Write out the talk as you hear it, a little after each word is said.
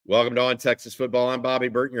Welcome to On Texas Football. I'm Bobby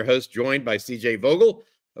Burton, your host, joined by CJ Vogel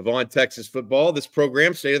of On Texas Football. This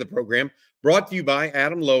program, State of the Program, brought to you by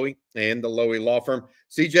Adam Lowy and the Lowy Law Firm.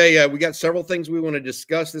 CJ, we got several things we want to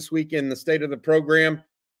discuss this week in the State of the Program,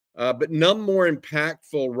 but none more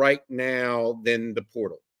impactful right now than the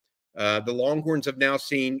portal. The Longhorns have now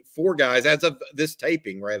seen 4 guys, as of this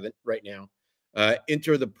taping right now,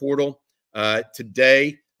 enter the portal.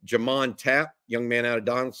 Today, Jamon Tapp, young man out of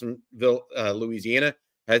Donaldsonville, Louisiana,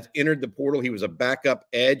 has entered the portal. He was a backup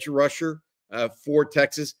edge rusher for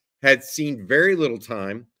Texas, had seen very little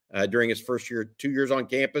time during his first 2 years on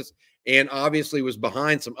campus, and obviously was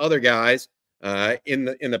behind some other guys in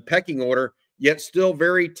the pecking order, yet still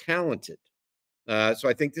very talented. So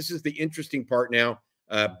I think this is the interesting part now.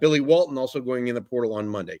 Billy Walton also going in the portal on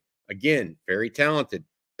Monday. Again, very talented.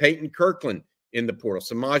 Peyton Kirkland in the portal.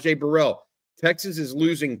 Samaje Burrell. Texas is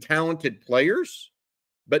losing talented players,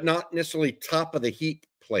 but not necessarily top of the heap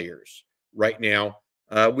players right now,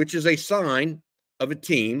 which is a sign of a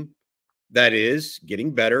team that is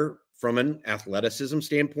getting better from an athleticism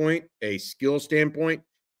standpoint, a skill standpoint,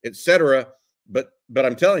 etc. But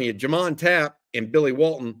I'm telling you, Jamon Tapp and Billy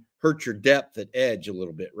Walton hurt your depth at edge a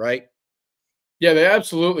little bit, right? Yeah, they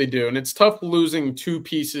absolutely do. And it's tough losing 2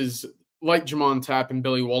 pieces like Jamon Tapp and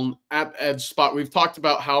Billy Walton at edge spot. We've talked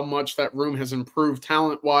about how much that room has improved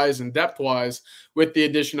talent-wise and depth-wise with the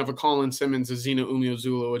addition of a Colin Simmons, a Zena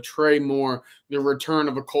Umeozulu, a Trey Moore, the return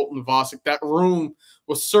of a Colton Vasek. That room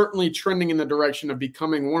was certainly trending in the direction of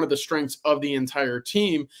becoming one of the strengths of the entire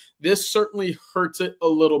team. This certainly hurts it a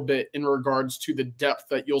little bit in regards to the depth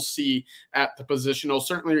that you'll see at the position. It'll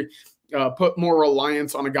certainly put more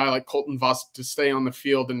reliance on a guy like Colton Vasek to stay on the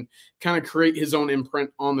field and kind of create his own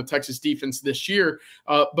imprint on the Texas defense this year.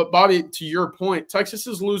 But Bobby, to your point, Texas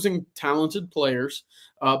is losing talented players.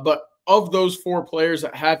 But of those 4 players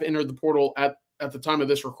that have entered the portal at the time of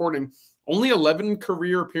this recording, only 11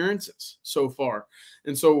 career appearances so far.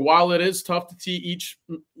 And so while it is tough to see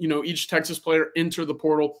each Texas player enter the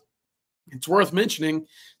portal, it's worth mentioning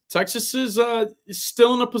Texas is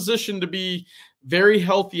still in a position to be very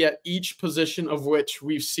healthy at each position of which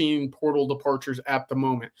we've seen portal departures at the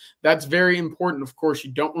moment. That's very important. Of course,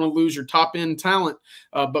 you don't want to lose your top-end talent,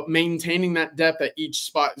 but maintaining that depth at each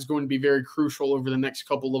spot is going to be very crucial over the next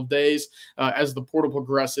couple of days as the portal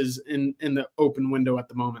progresses in the open window at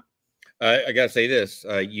the moment. I got to say this.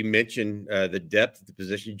 You mentioned the depth of the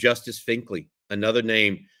position. Justice Finkley, another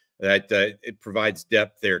name that it provides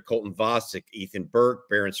depth there. Colton Vasek, Ethan Burke,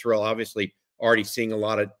 Barron Sorrell, obviously already seeing a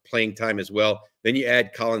lot of playing time as well. Then you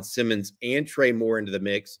add Colin Simmons and Trey Moore into the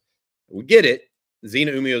mix. We get it.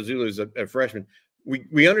 Zena Umeozulu is a freshman.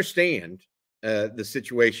 We understand the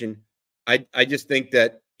situation. I just think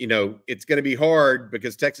that, it's going to be hard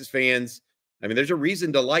because Texas fans, there's a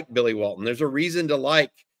reason to like Billy Walton. There's a reason to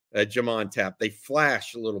like Jamon Tapp. They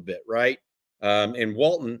flash a little bit, right? And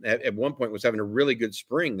Walton at one point was having a really good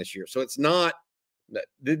spring this year. So it's not,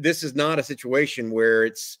 this is not a situation where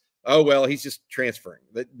it's, oh, well, he's just transferring.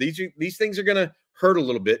 These things are going to hurt a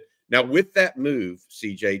little bit. Now, with that move,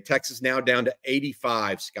 CJ, Texas now down to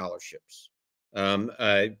 85 scholarships.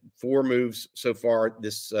 4 moves so far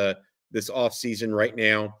this offseason right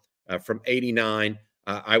now from 89.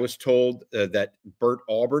 I was told that Bert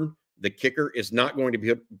Auburn, the kicker, is not going to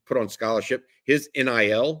be put on scholarship. His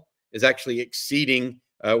NIL is actually exceeding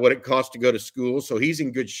what it costs to go to school. So he's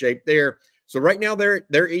in good shape there. So right now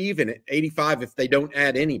they're even at 85 if they don't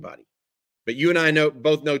add anybody. But you and I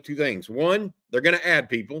both know 2 things. 1, they're going to add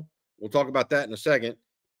people. We'll talk about that in a second.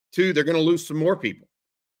 2, they're going to lose some more people,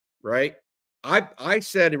 right? I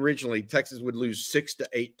said originally Texas would lose 6 to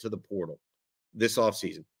 8 to the portal this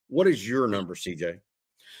offseason. What is your number, CJ?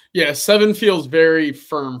 Yeah, 7 feels very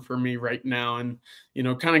firm for me right now. And,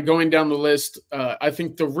 kind of going down the list, I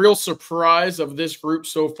think the real surprise of this group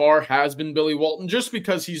so far has been Billy Walton, just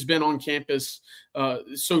because he's been on campus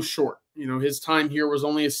so short. His time here was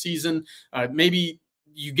only a season. Maybe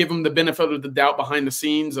you give him the benefit of the doubt behind the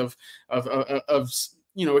scenes of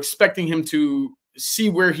expecting him to see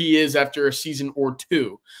where he is after a season or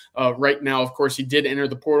 2. Right now, of course, he did enter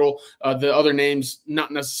the portal. The other names,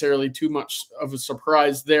 not necessarily too much of a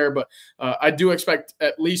surprise there, but I do expect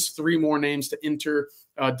at least 3 more names to enter.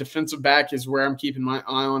 Defensive back is where I'm keeping my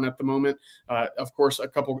eye on at the moment. Of course, a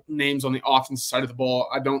couple names on the offensive side of the ball.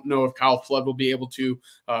 I don't know if Kyle Flood will be able to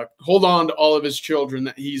hold on to all of his children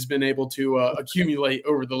that he's been able to accumulate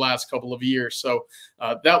over the last couple of years. So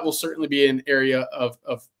that will certainly be an area of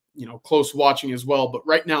close watching as well. But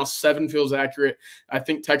right now, 7 feels accurate. I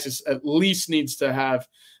think Texas at least needs to have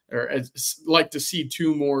like to see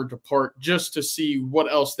 2 more depart just to see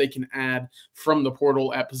what else they can add from the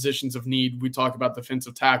portal at positions of need. We talk about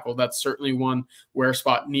defensive tackle. That's certainly one where a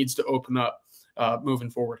spot needs to open up moving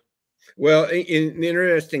forward. Well, the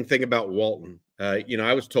interesting thing about Walton,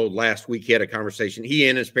 I was told last week he had a conversation. He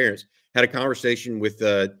and his parents had a conversation with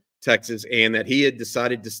Texas, and that he had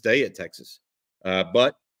decided to stay at Texas.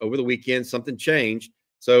 But over the weekend, something changed.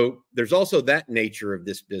 So there's also that nature of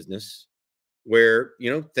this business where,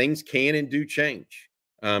 things can and do change.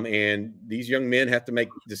 And these young men have to make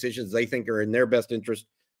decisions they think are in their best interest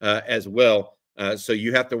as well. So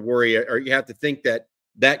you have to worry, or you have to think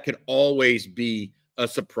that could always be a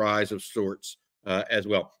surprise of sorts as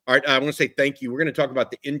well. All right, I want to say thank you. We're going to talk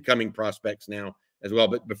about the incoming prospects now as well.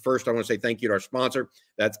 But first, I want to say thank you to our sponsor.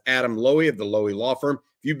 That's Adam Lowy of the Lowy Law Firm.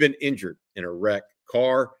 If you've been injured in a wreck,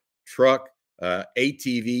 car, truck,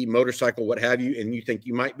 ATV, motorcycle, what have you, and you think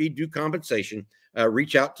you might be due compensation,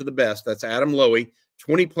 reach out to the best. That's Adam Lowy,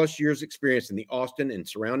 20-plus years experience in the Austin and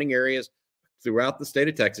surrounding areas throughout the state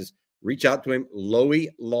of Texas. Reach out to him,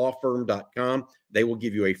 loweylawfirm.com. They will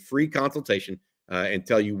give you a free consultation and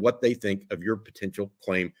tell you what they think of your potential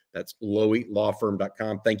claim. That's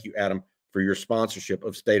loweylawfirm.com. Thank you, Adam, for your sponsorship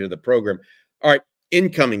of State of the Program. All right.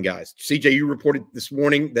 Incoming guys. CJ, you reported this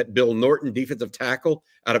morning that Bill Norton, defensive tackle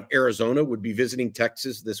out of Arizona, would be visiting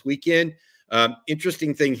Texas this weekend.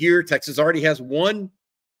 Interesting thing here, Texas already has one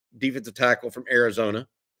defensive tackle from Arizona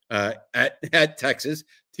at Texas.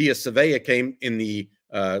 Tia Savea came in the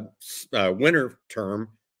winter term.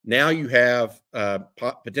 Now you have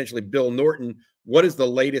potentially Bill Norton. What is the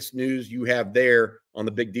latest news you have there on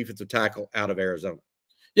the big defensive tackle out of Arizona?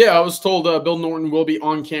 Yeah, I was told Bill Norton will be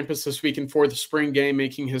on campus this weekend for the spring game,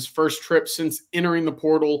 making his first trip since entering the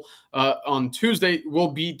portal on Tuesday,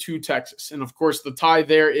 will be to Texas. And, of course, the tie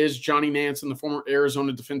there is Johnny Nansen, the former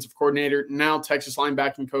Arizona defensive coordinator, now Texas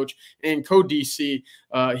linebacking coach and co-DC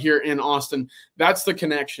here in Austin. That's the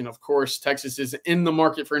connection. Of course, Texas is in the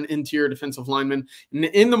market for an interior defensive lineman, and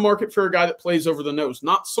in the market for a guy that plays over the nose.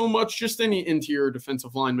 Not so much just any interior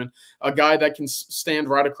defensive lineman, a guy that can stand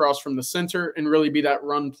right across from the center and really be that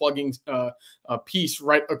run plugging piece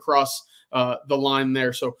right across the line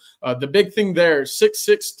there. So the big thing there,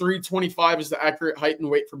 6'6", 325 is the accurate height and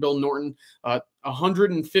weight for Bill Norton.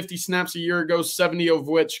 150 snaps a year ago, 70 of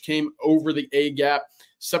which came over the A gap,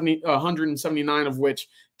 179 of which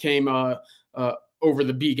came over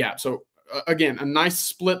the B gap. So again, a nice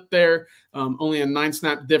split there. Only a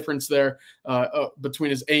 9-snap difference there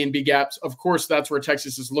between his A and B gaps. Of course, that's where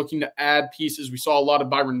Texas is looking to add pieces. We saw a lot of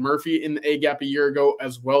Byron Murphy in the A gap a year ago,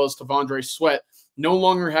 as well as Tavondre Sweat. No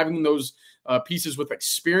longer having those pieces with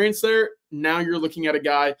experience there. Now you're looking at a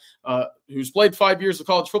guy who's played 5 years of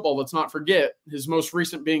college football. Let's not forget his most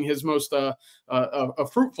recent being his most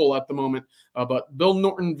fruitful at the moment. But Bill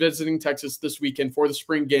Norton visiting Texas this weekend for the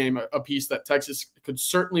spring game, a piece that Texas could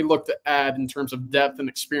certainly look to add in terms of depth and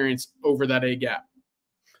experience over that A gap.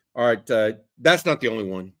 All right. That's not the only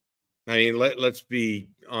one. I mean, let's be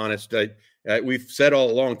honest. We've said all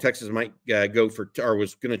along Texas might go for, or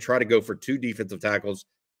was going to try to go for 2 defensive tackles,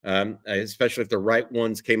 especially if the right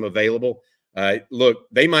ones came available. Look,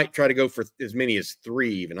 they might try to go for as many as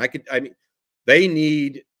 3 even. I mean, they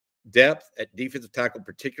need depth at defensive tackle,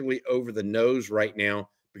 particularly over the nose right now,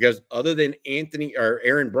 because other than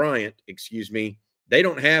Aaron Bryant, they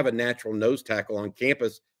don't have a natural nose tackle on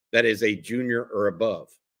campus that is a junior or above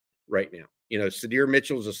right now. Sadir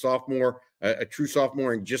Mitchell is a sophomore, a true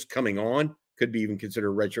sophomore, and just coming on, could be even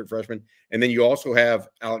considered a redshirt freshman. And then you also have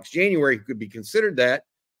Alex January, who could be considered that,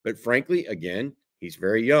 but frankly, again, he's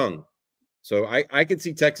very young. So I can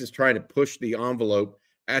see Texas trying to push the envelope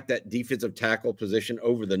at that defensive tackle position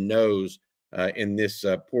over the nose in this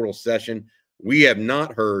portal session. We have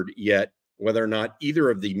not heard yet whether or not either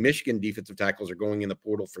of the Michigan defensive tackles are going in the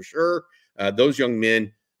portal for sure. Those young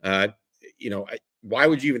men, why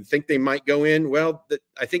would you even think they might go in? Well,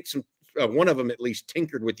 I think one of them at least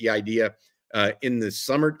tinkered with the idea in the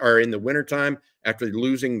summer or in the wintertime after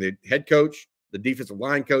losing the head coach, the defensive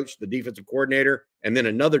line coach, the defensive coordinator, and then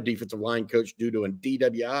another defensive line coach due to a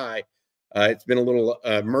DWI. It's been a little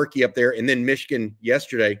murky up there. And then Michigan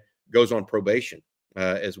yesterday goes on probation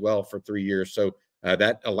as well for 3 years. So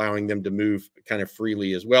that allowing them to move kind of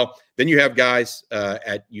freely as well. Then you have guys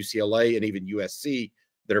at UCLA and even USC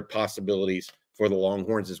that are possibilities for the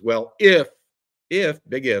Longhorns as well, if they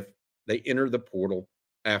enter the portal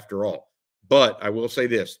after all. But I will say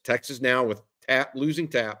this, Texas now with losing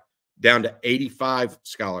Tap down to 85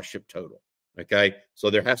 scholarship total. Okay. So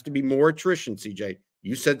there has to be more attrition, CJ.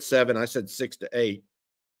 You said 7, I said 6 to 8.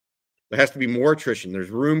 There has to be more attrition. There's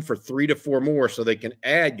room for 3 to 4 more so they can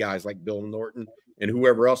add guys like Bill Norton and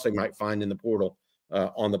whoever else they might find in the portal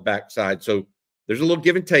on the backside. So there's a little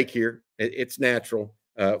give and take here. It's natural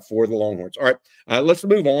for the Longhorns. All right, let's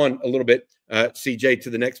move on a little bit, CJ, to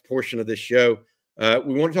the next portion of this show.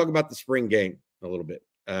 We want to talk about the spring game a little bit.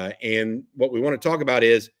 And what we want to talk about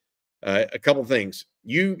is a couple things.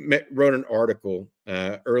 You wrote an article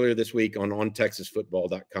earlier this week on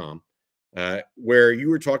ontexasfootball.com where you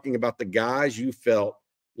were talking about the guys you felt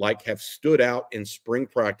like have stood out in spring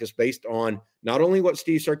practice based on not only what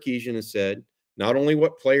Steve Sarkisian has said, not only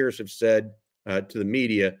what players have said to the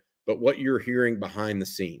media, but what you're hearing behind the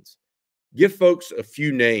scenes. Give folks a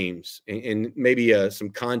few names and maybe some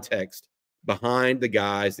context behind the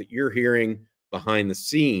guys that you're hearing behind the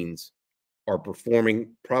scenes are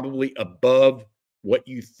performing probably above what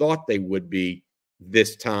you thought they would be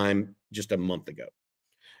this time just a month ago.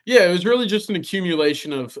 Yeah, it was really just an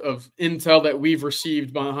accumulation of intel that we've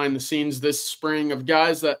received behind the scenes this spring of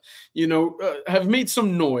guys that, have made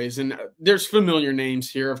some noise. And there's familiar names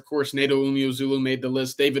here. Of course, Nato Umeozulu made the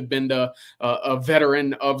list. David Binda, a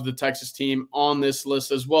veteran of the Texas team, on this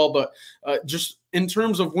list as well. But just in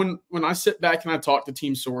terms of when I sit back and I talk to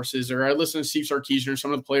team sources or I listen to Steve Sarkisian or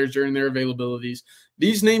some of the players during their availabilities,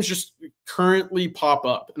 these names just currently pop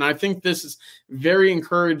up. And I think this is very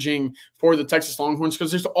encouraging for the Texas Longhorns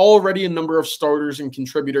because there's already a number of starters and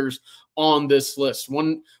contributors on this list.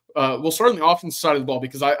 We'll start on the offensive side of the ball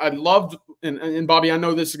because I loved, and Bobby, I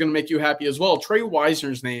know this is going to make you happy as well. Trey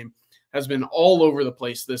Wisner's name has been all over the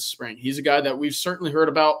place this spring. He's a guy that we've certainly heard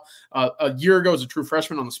about a year ago as a true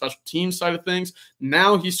freshman on the special teams side of things.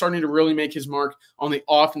 Now he's starting to really make his mark on the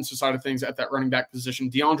offensive side of things at that running back position.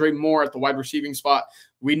 DeAndre Moore at the wide receiving spot.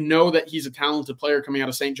 We know that he's a talented player coming out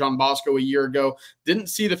of St. John Bosco a year ago. Didn't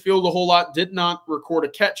see the field a whole lot, did not record a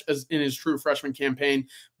catch as in his true freshman campaign,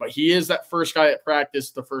 but he is that first guy at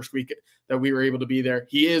practice the first week that we were able to be there.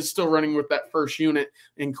 He is still running with that first unit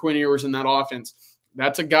in Quinn Ewers in that offense.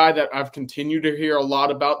 That's a guy that I've continued to hear a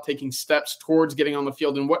lot about taking steps towards getting on the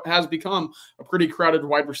field in what has become a pretty crowded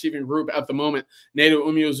wide receiving group at the moment. Nato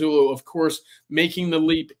Umeozulu, of course, making the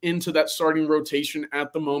leap into that starting rotation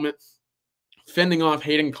at the moment, fending off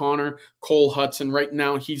Hayden Connor, Cole Hudson. Right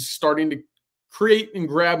now, he's starting to create and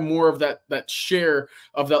grab more of that share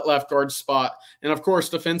of that left guard spot. And of course,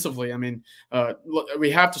 defensively, I mean, we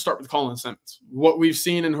have to start with Colin Simmons. What we've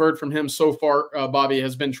seen and heard from him so far, Bobby,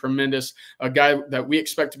 has been tremendous. A guy that we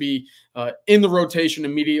expect to be in the rotation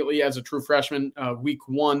immediately as a true freshman week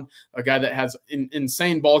one, a guy that has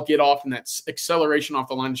insane ball get off and that acceleration off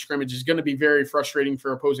the line of scrimmage is going to be very frustrating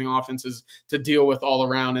for opposing offenses to deal with all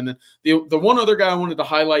around. And then the one other guy I wanted to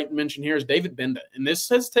highlight and mention here is David Binda. And this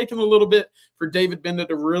has taken a little bit for David Binda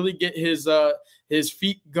to really get his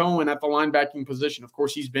feet going at the linebacking position. Of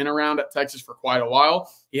course, he's been around at Texas for quite a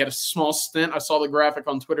while. He had a small stint. I saw the graphic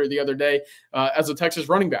on Twitter the other day as a Texas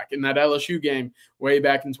running back in that LSU game way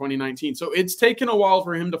back in 2019. So it's taken a while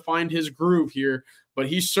for him to find his groove here, but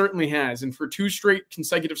he certainly has. And for 2 straight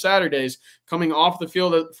consecutive Saturdays coming off the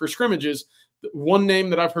field for scrimmages, one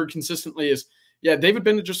name that I've heard consistently is, yeah, David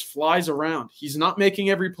Binda just flies around. He's not making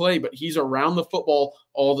every play, but he's around the football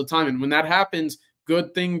all the time. And when that happens,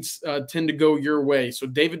 good things tend to go your way. So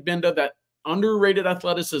David Binda, that underrated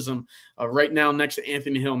athleticism right now next to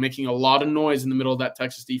Anthony Hill, making a lot of noise in the middle of that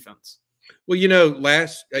Texas defense. Well,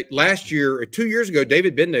 last year or 2 years ago,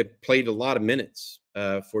 David Binda played a lot of minutes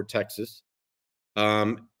for Texas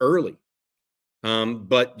early,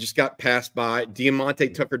 but just got passed by. Diamante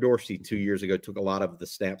Tucker Dorsey 2 years ago took a lot of the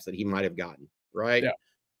snaps that he might have gotten, right? Yeah.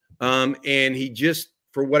 And he just,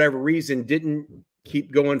 for whatever reason, didn't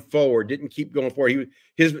keep going forward.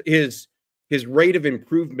 His rate of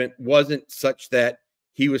improvement wasn't such that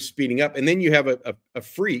he was speeding up. And then you have a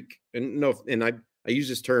freak, and I use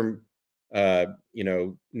this term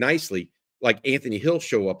nicely, like Anthony Hill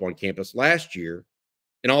show up on campus last year,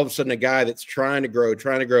 and all of a sudden a guy that's trying to grow,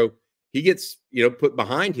 he gets put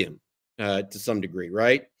behind him to some degree,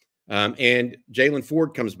 right? And Jalen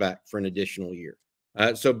Ford comes back for an additional year.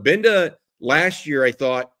 So Binda last year, I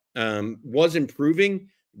thought, was improving,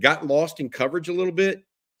 got lost in coverage a little bit,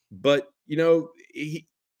 but we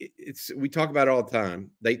talk about it all the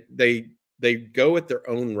time. They go at their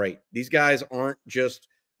own rate. These guys aren't just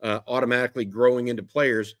automatically growing into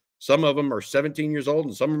players. Of them are 17 years old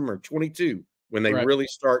and some of them are 22 when they really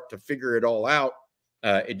start to figure it all out.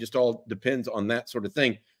 It just all depends on that sort of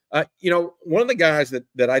thing. One of the guys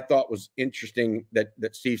that I thought was interesting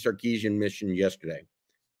that Steve Sarkisian mentioned yesterday,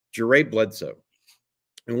 Jure Bledsoe.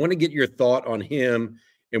 I want to get your thought on him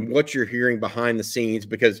and what you're hearing behind the scenes,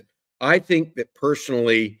 because I think that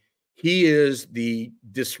personally he is the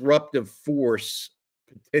disruptive force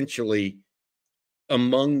potentially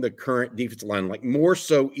among the current defensive line, like more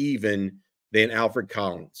so even than Alfred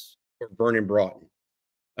Collins or Vernon Broughton.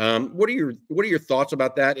 What are your thoughts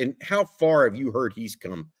about that, and how far have you heard he's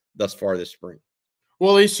come thus far this spring?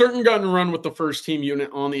 Well, he's certainly gotten a run with the first team unit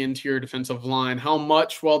on the interior defensive line. How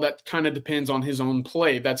much? Well, that kind of depends on his own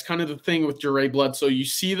play. That's kind of the thing with Jure Bledsoe. You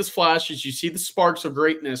see the flashes, you see the sparks of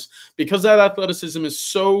greatness because that athleticism is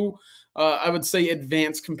so, I would say,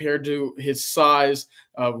 advanced compared to his size,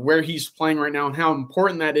 where he's playing right now, and how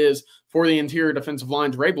important that is for the interior defensive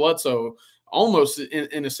line. Jure Bledsoe, almost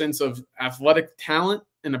in a sense of athletic talent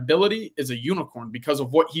and ability, is a unicorn because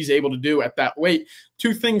of what he's able to do at that weight.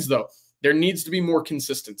 Two things, though. There needs to be more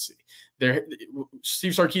consistency.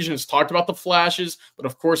 Steve Sarkisian has talked about the flashes, but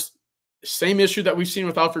of course, same issue that we've seen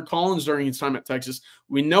with Alfred Collins during his time at Texas.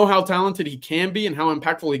 We know how talented he can be and how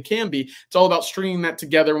impactful he can be. It's all about stringing that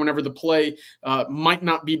together whenever the play might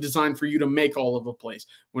not be designed for you to make all of the plays.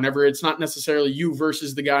 Whenever it's not necessarily you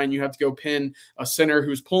versus the guy and you have to go pin a center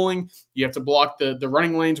who's pulling, you have to block the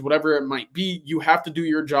running lanes, whatever it might be. You have to do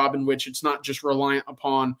your job in which it's not just reliant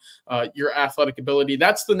upon your athletic ability.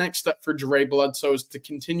 That's the next step for Jure Bledsoe, is to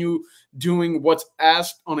continue doing what's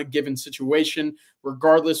asked on a given situation,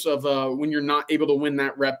 regardless of when you're not able to win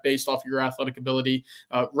that rep based off your athletic ability.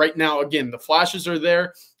 Right now, again, the flashes are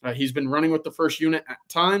there. He's been running with the first unit at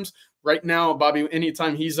times. Right now, Bobby,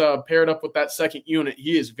 anytime he's paired up with that second unit,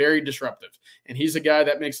 he is very disruptive. And he's a guy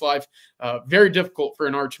that makes life very difficult for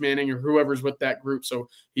an Arch Manning or whoever's with that group. So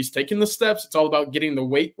he's taking the steps. It's all about getting the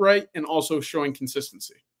weight right and also showing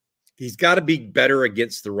consistency. He's got to be better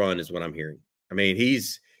against the run is what I'm hearing. I mean,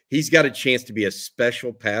 he's got a chance to be a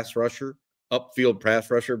special pass rusher, upfield pass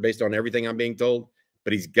rusher based on everything I'm being told,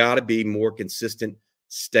 but he's got to be more consistent,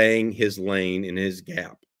 staying his lane in his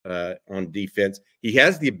gap on defense. He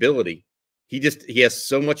has the ability. He has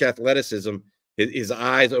so much athleticism. His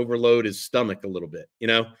eyes overload his stomach a little bit. You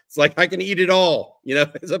know, it's like, I can eat it all, you know,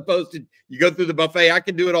 as opposed to you go through the buffet. I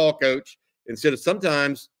can do it all, coach. Instead of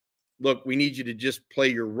sometimes, look, we need you to just play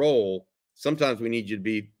your role. Sometimes we need you to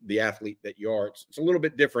be the athlete that you are. It's a little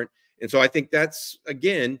bit different. And so I think that's,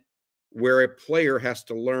 again, where a player has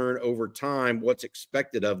to learn over time what's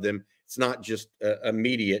expected of them. It's not just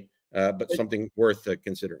immediate, but something worth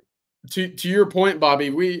considering. To your point, Bobby,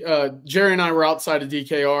 Jerry and I were outside of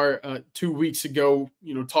DKR 2 weeks ago,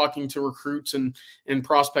 talking to recruits and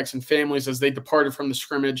prospects and families as they departed from the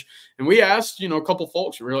scrimmage. And we asked, a couple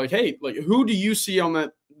folks, we were like, hey, who do you see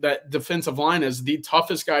on that defensive line as the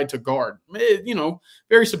toughest guy to guard?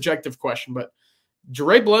 Very subjective question, but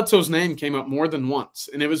Jure Bledsoe's name came up more than once,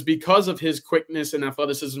 and it was because of his quickness and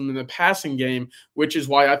athleticism in the passing game, which is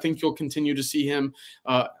why I think you'll continue to see him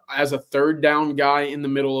as a third down guy in the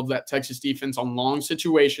middle of that Texas defense on long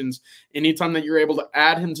situations. Anytime that you're able to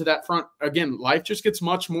add him to that front, again, life just gets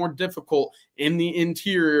much more difficult in the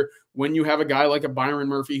interior when you have a guy like a Byron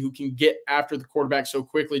Murphy who can get after the quarterback so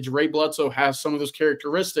quickly. Jure Bledsoe has some of those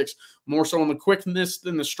characteristics, more so on the quickness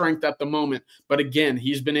than the strength at the moment. But again,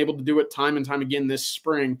 he's been able to do it time and time again this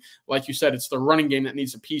spring. Like you said, it's the running game that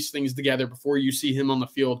needs to piece things together before you see him on the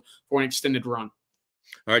field for an extended run.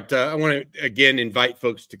 All right, I want to again invite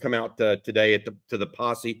folks to come out today to the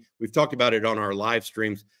Posse. We've talked about it on our live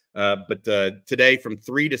streams, but today from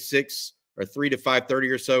 3 to 6 or 3 to 5:30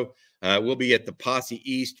 or so, we'll be at the Posse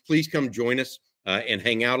East. Please come join us and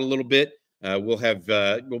hang out a little bit. We'll have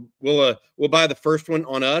we'll buy the first one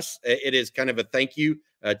on us. It is kind of a thank you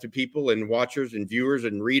to people and watchers and viewers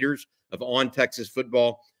and readers of On Texas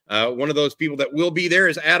Football. One of those people that will be there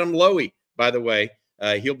is Adam Lowy, by the way.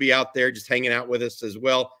 He'll be out there just hanging out with us, as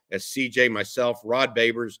well as CJ, myself, Rod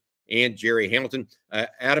Babers, and Jerry Hamilton.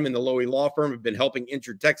 Adam and the Lowy Law Firm have been helping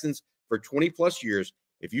injured Texans for 20-plus years.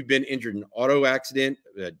 If you've been injured in an auto accident,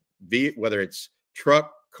 whether it's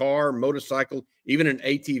truck, car, motorcycle, even an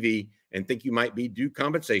ATV, and think you might be due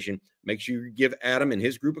compensation, make sure you give Adam and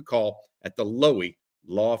his group a call at the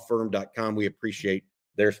LowyLawFirm.com. We appreciate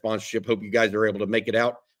their sponsorship. Hope you guys are able to make it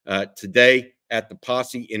out today at the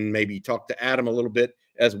Posse and maybe talk to Adam a little bit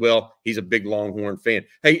as well. He's a big Longhorn fan.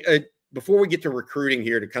 Hey, before we get to recruiting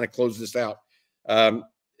here to kind of close this out,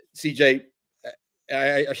 CJ,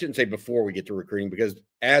 I shouldn't say before we get to recruiting, because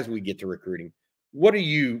as we get to recruiting, what are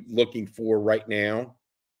you looking for right now?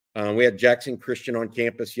 We had Jackson Christian on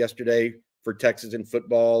campus yesterday for Texas in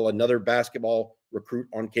football, another basketball recruit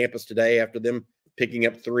on campus today after them picking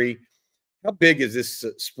up 3. How big is this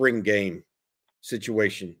spring game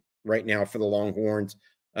situation right now for the Longhorns?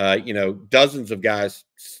 Dozens of guys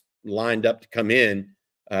lined up to come in,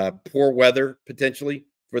 poor weather potentially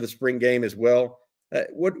for the spring game as well.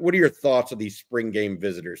 What are your thoughts of these spring game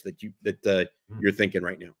visitors that you're thinking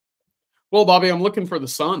right now? Well, Bobby, I'm looking for the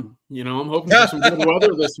sun. You know, I'm hoping for some good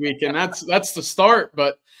weather this week, and that's the start.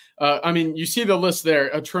 But I mean, you see the list there,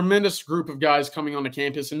 a tremendous group of guys coming onto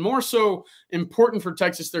campus, and more so important for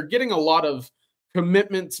Texas, they're getting a lot of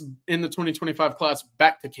commitments in the 2025 class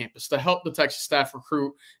back to campus to help the Texas staff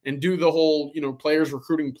recruit and do the whole, you know, players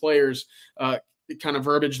recruiting players kind of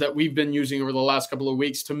verbiage that we've been using over the last couple of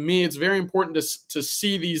weeks. To me, it's very important to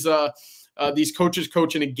see these coaches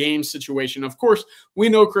coach in a game situation. Of course, we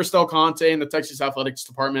know Chris Del Conte and the Texas Athletics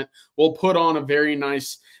Department will put on a very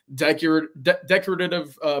nice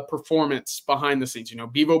decorative performance behind the scenes. You know,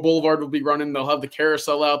 Bevo Boulevard will be running. They'll have the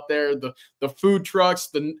carousel out there, the food trucks,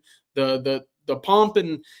 the pomp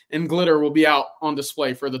and glitter will be out on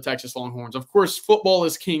display for the Texas Longhorns. Of course, football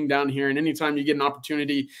is king down here, and anytime you get an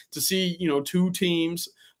opportunity to see, you know, two teams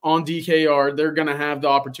on DKR, they're going to have the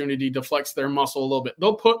opportunity to flex their muscle a little bit.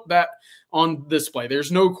 They'll put that on display.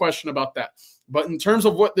 There's no question about that. But in terms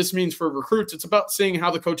of what this means for recruits, it's about seeing how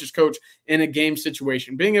the coaches coach in a game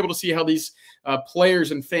situation, being able to see how these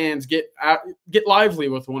players and fans get lively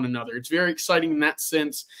with one another. It's very exciting in that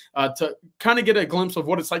sense to kind of get a glimpse of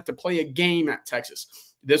what it's like to play a game at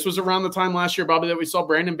Texas. This was around the time last year, Bobby, that we saw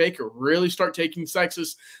Brandon Baker really start taking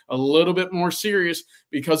Texas a little bit more serious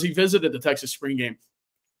because he visited the Texas spring game.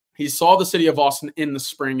 He saw the city of Austin in the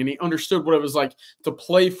spring, and he understood what it was like to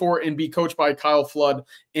play for and be coached by Kyle Flood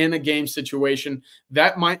in a game situation.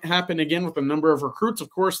 That might happen again with a number of recruits. Of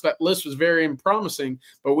course, that list was very promising,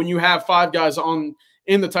 but when you have 5 guys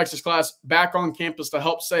in the Texas class back on campus to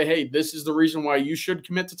help say, hey, this is the reason why you should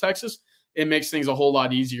commit to Texas, it makes things a whole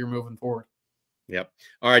lot easier moving forward. Yep.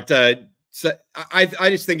 All right. So I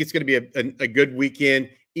just think it's going to be a good weekend,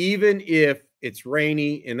 even if it's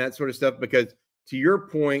rainy and that sort of stuff, because to your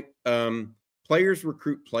point, players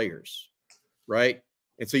recruit players, right?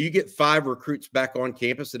 And so you get 5 recruits back on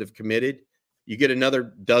campus that have committed. You get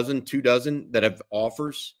another 2 dozen that have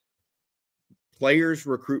offers. Players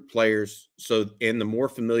recruit players. So, and the more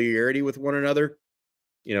familiarity with one another,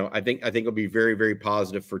 you know, I think it'll be very, very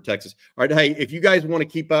positive for Texas. All right. Hey, if you guys want to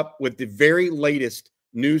keep up with the very latest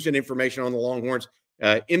news and information on the Longhorns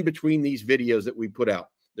in between these videos that we put out,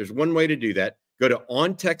 there's one way to do that. Go to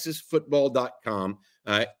ontexasfootball.com.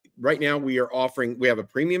 Right now, we have a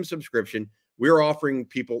premium subscription. We're offering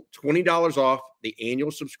people $20 off the annual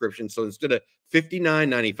subscription. So instead of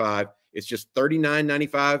 $59.95, it's just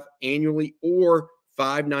 $39.95 annually or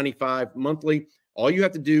 $5.95 monthly. All you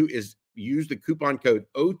have to do is use the coupon code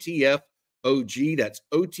OTFOG. That's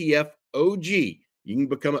OTFOG. You can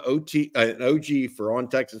become an OG for On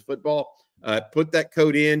Texas Football. Put that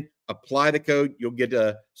code in. Apply the code. You'll get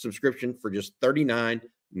a subscription for just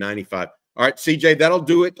 $39.95. All right, CJ, that'll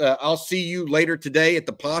do it. I'll see you later today at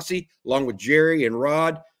the Posse, along with Jerry and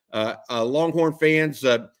Rod. Longhorn fans,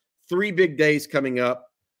 3 big days coming up.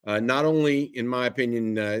 Not only, in my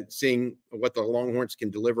opinion, seeing what the Longhorns can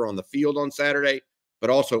deliver on the field on Saturday, but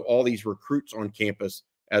also all these recruits on campus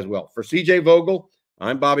as well. For CJ Vogel,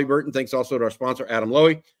 I'm Bobby Burton. Thanks also to our sponsor, Adam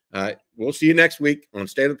Lowy. We'll see you next week on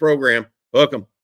State of the Program. Hook 'em.